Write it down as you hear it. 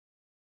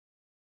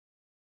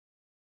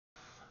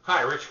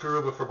Hi, Rich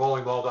Karuba for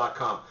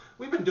bowlingball.com.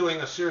 We've been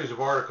doing a series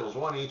of articles,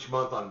 one each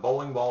month, on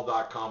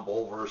bowlingball.com,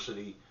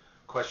 BowlVersity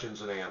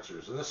questions and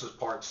answers. And this is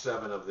part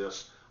 7 of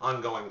this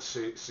ongoing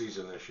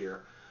season this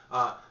year.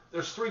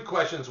 There's 3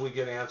 questions we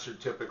get answered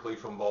typically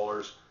from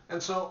bowlers.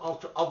 And so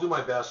I'll do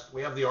my best.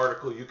 We have the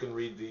article. You can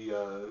read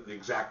the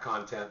exact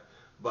content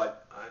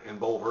but in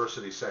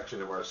BowlVersity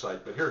section of our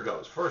site. But here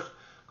goes. First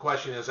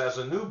question is, as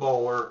a new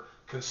bowler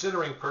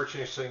considering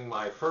purchasing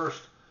my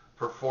first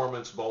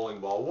performance bowling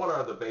ball, what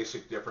are the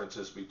basic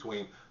differences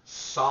between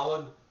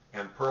solid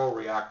and pearl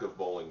reactive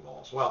bowling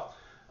balls? Well,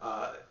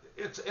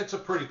 it's a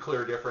pretty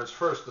clear difference.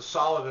 First, the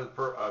solid and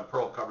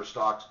pearl cover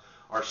stocks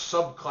are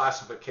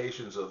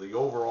sub-classifications of the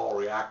overall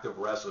reactive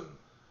resin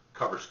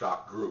cover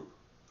stock group.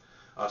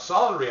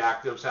 Solid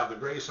reactives have the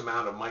greatest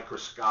amount of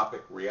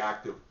microscopic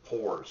reactive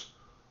pores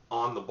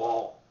on the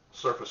ball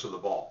surface of the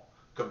ball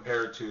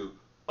compared to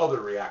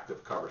other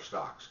reactive cover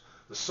stocks.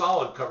 The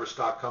solid cover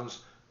stock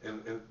comes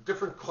in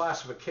different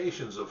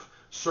classifications of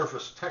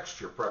surface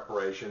texture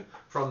preparation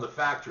from the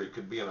factory. It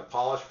could be in a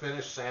polished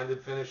finish,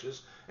 sanded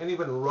finishes, and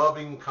even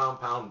rubbing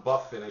compound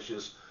buff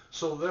finishes.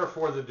 So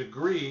therefore the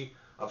degree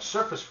of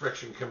surface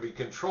friction can be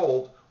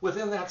controlled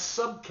within that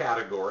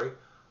subcategory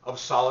of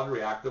solid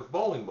reactive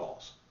bowling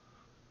balls.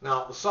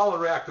 Now, the solid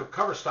reactive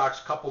cover stocks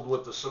coupled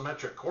with the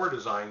symmetric core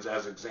designs,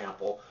 as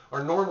example,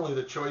 are normally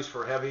the choice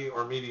for heavy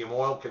or medium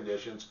oil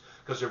conditions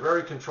because they're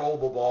very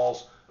controllable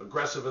balls,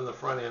 aggressive in the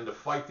front end to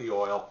fight the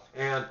oil,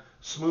 and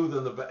smooth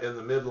in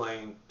the mid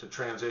lane to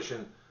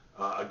transition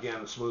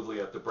again smoothly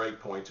at the break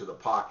point to the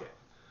pocket.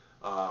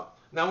 Now,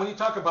 when you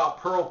talk about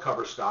pearl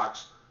cover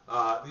stocks,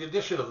 the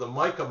addition of the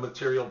mica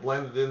material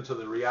blended into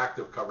the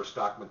reactive cover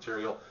stock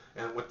material,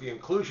 and with the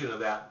inclusion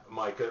of that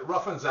mica, it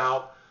roughens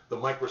out the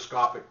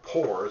microscopic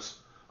pores,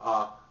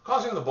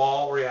 causing the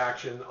ball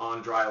reaction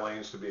on dry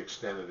lanes to be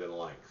extended in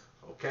length.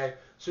 Okay,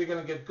 so you're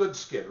going to get good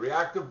skid.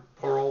 Reactive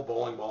pearl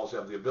bowling balls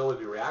have the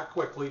ability to react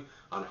quickly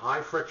on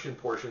high friction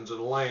portions of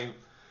the lane,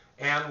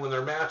 and when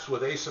they're matched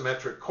with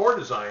asymmetric core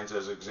designs,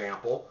 as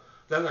example,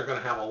 then they're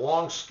going to have a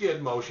long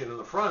skid motion in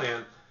the front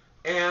end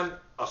and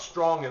a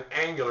strong and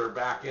angular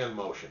back end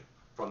motion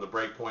from the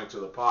break point to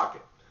the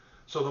pocket.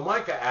 So the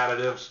mica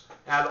additives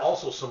add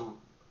also some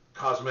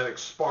cosmetic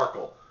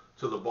sparkle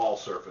to the ball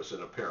surface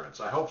and appearance.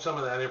 I hope some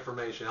of that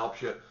information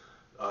helps you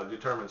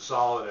determine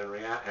solid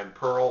and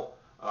pearl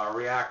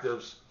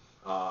reactives,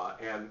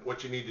 and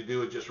what you need to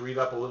do is just read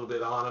up a little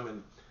bit on them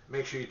and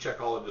make sure you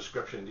check all the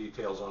description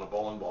details on a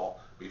bowling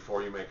ball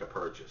before you make a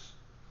purchase,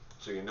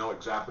 so you know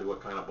exactly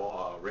what kind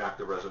of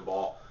reactive resin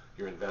ball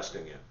you're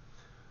investing in.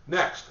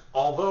 Next,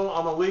 although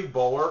I'm a league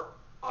bowler,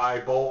 I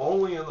bowl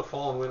only in the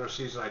fall and winter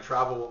season. I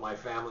travel with my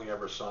family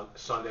every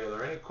Sunday. Are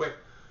there any quick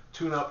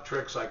tune-up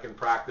tricks I can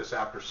practice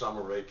after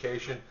summer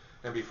vacation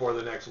and before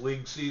the next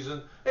league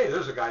season? Hey,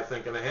 there's a guy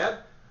thinking ahead.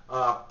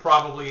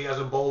 Probably he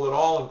hasn't bowled at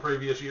all in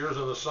previous years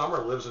in the summer,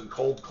 lives in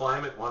cold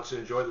climate, wants to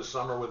enjoy the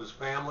summer with his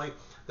family.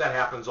 That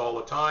happens all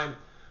the time.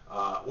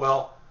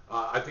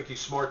 I think he's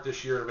smart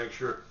this year to make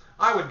sure.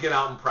 I would get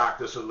out and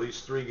practice at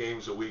least 3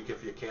 games a week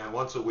if you can,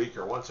 once a week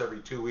or once every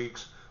 2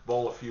 weeks.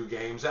 Bowl a few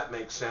games. That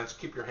makes sense.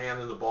 Keep your hand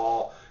in the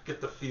ball,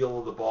 get the feel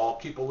of the ball,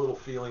 keep a little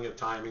feeling of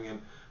timing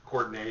and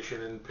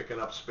coordination and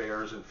picking up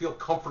spares, and feel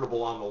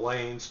comfortable on the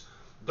lanes.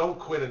 Don't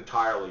quit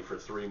entirely for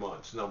 3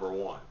 months, number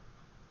one.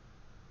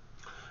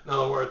 In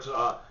other words,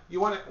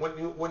 you want it,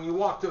 when you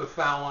walk to the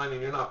foul line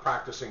and you're not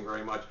practicing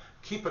very much,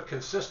 keep a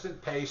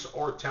consistent pace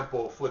or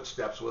tempo of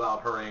footsteps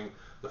without hurrying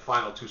the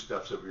final 2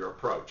 steps of your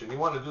approach. And you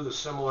want to do the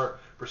similar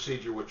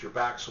procedure with your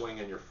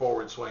backswing and your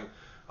forward swing.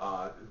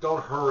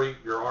 Don't hurry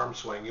your arm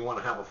swing. You want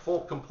to have a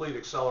full, complete,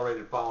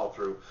 accelerated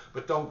follow-through,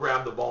 but don't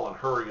grab the ball and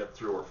hurry it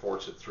through or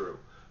force it through.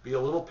 Be a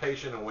little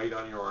patient and wait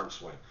on your arm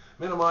swing.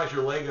 Minimize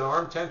your leg and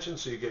arm tension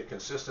so you get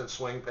consistent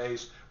swing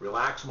pace.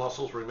 Relax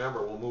muscles.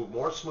 Remember, we'll move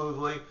more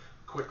smoothly,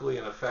 quickly,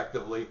 and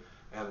effectively,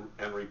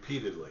 and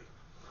repeatedly.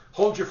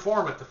 Hold your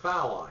form at the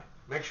foul line.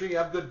 Make sure you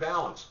have good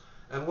balance,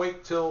 and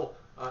wait till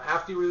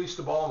after you release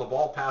the ball and the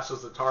ball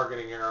passes the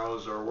targeting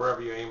arrows or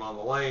wherever you aim on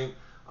the lane.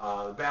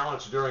 The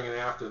balance during and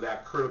after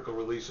that critical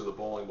release of the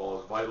bowling ball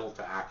is vital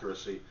to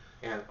accuracy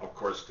and, of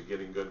course, to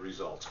getting good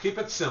results. Keep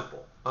it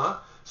simple.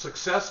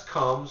 Success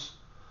comes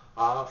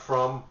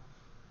from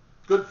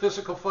good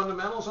physical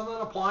fundamentals and then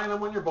applying them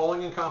when you're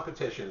bowling in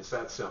competition. It's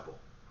that simple.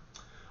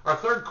 Our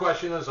third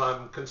question is,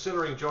 I'm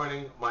considering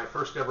joining my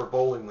first ever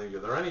bowling league. Are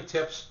there any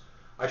tips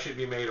I should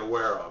be made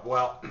aware of?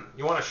 Well,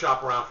 you want to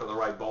shop around for the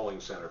right bowling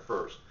center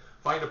first.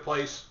 Find a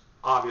place,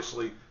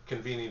 obviously,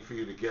 convenient for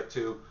you to get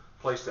to,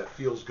 a place that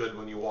feels good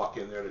when you walk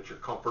in there, that you're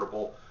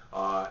comfortable,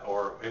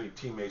 or any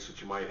teammates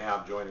that you might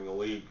have joining a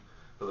league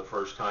for the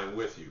first time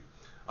with you.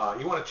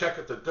 You want to check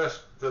at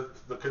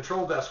the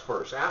control desk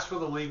first. Ask for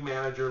the league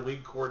manager,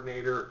 league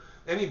coordinator,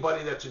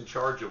 anybody that's in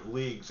charge of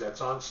leagues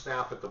that's on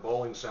staff at the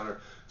bowling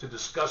center to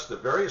discuss the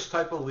various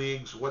type of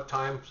leagues, what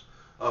times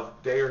of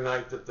day or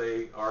night that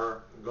they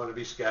are going to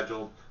be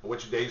scheduled, and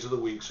which days of the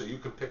week, so you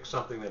can pick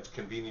something that's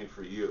convenient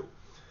for you.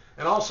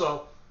 And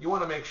also, you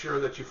want to make sure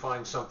that you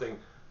find something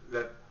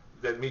that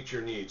that meet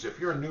your needs. If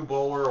you're a new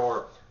bowler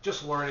or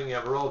just learning, you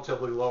have a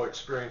relatively low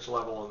experience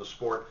level in the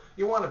sport,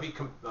 you want to be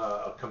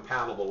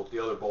compatible with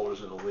the other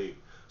bowlers in the league.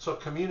 So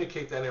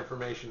communicate that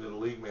information to the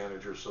league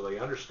managers so they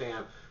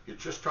understand you're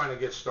just trying to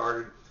get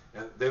started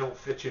and they don't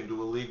fit you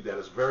into a league that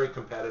is very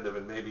competitive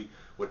and maybe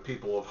with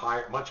people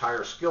of much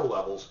higher skill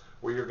levels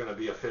where you're going to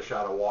be a fish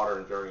out of water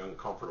and very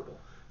uncomfortable.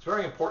 It's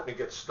very important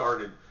to get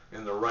started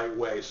in the right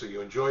way so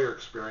you enjoy your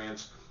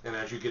experience, and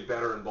as you get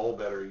better and bowl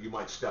better, you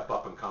might step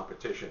up in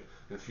competition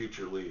in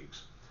future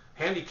leagues.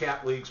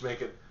 Handicap leagues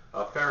make it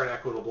fair and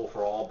equitable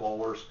for all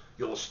bowlers.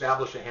 You'll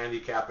establish a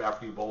handicap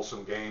after you bowl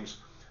some games,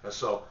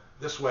 so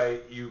this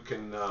way you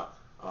can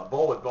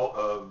bowl with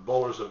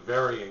bowlers of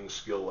varying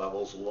skill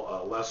levels,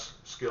 less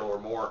skill or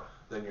more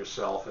than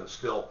yourself, and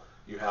still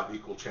you have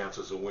equal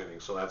chances of winning,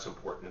 so that's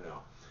important to know.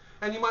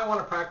 And you might want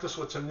to practice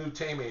with some new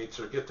teammates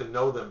or get to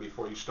know them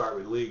before you start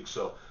with league,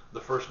 so the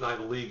first night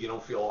of league you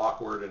don't feel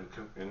awkward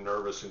and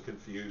nervous and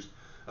confused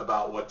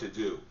about what to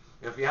do.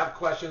 If you have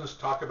questions,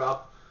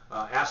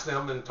 ask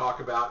them and talk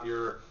about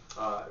your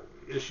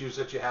issues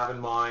that you have in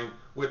mind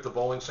with the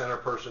bowling center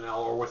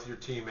personnel or with your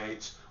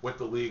teammates, with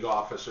the league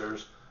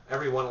officers.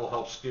 Everyone will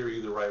help steer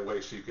you the right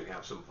way so you can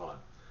have some fun.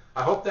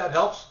 I hope that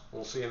helps.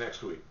 We'll see you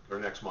next week, or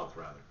next month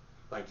rather.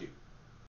 Thank you.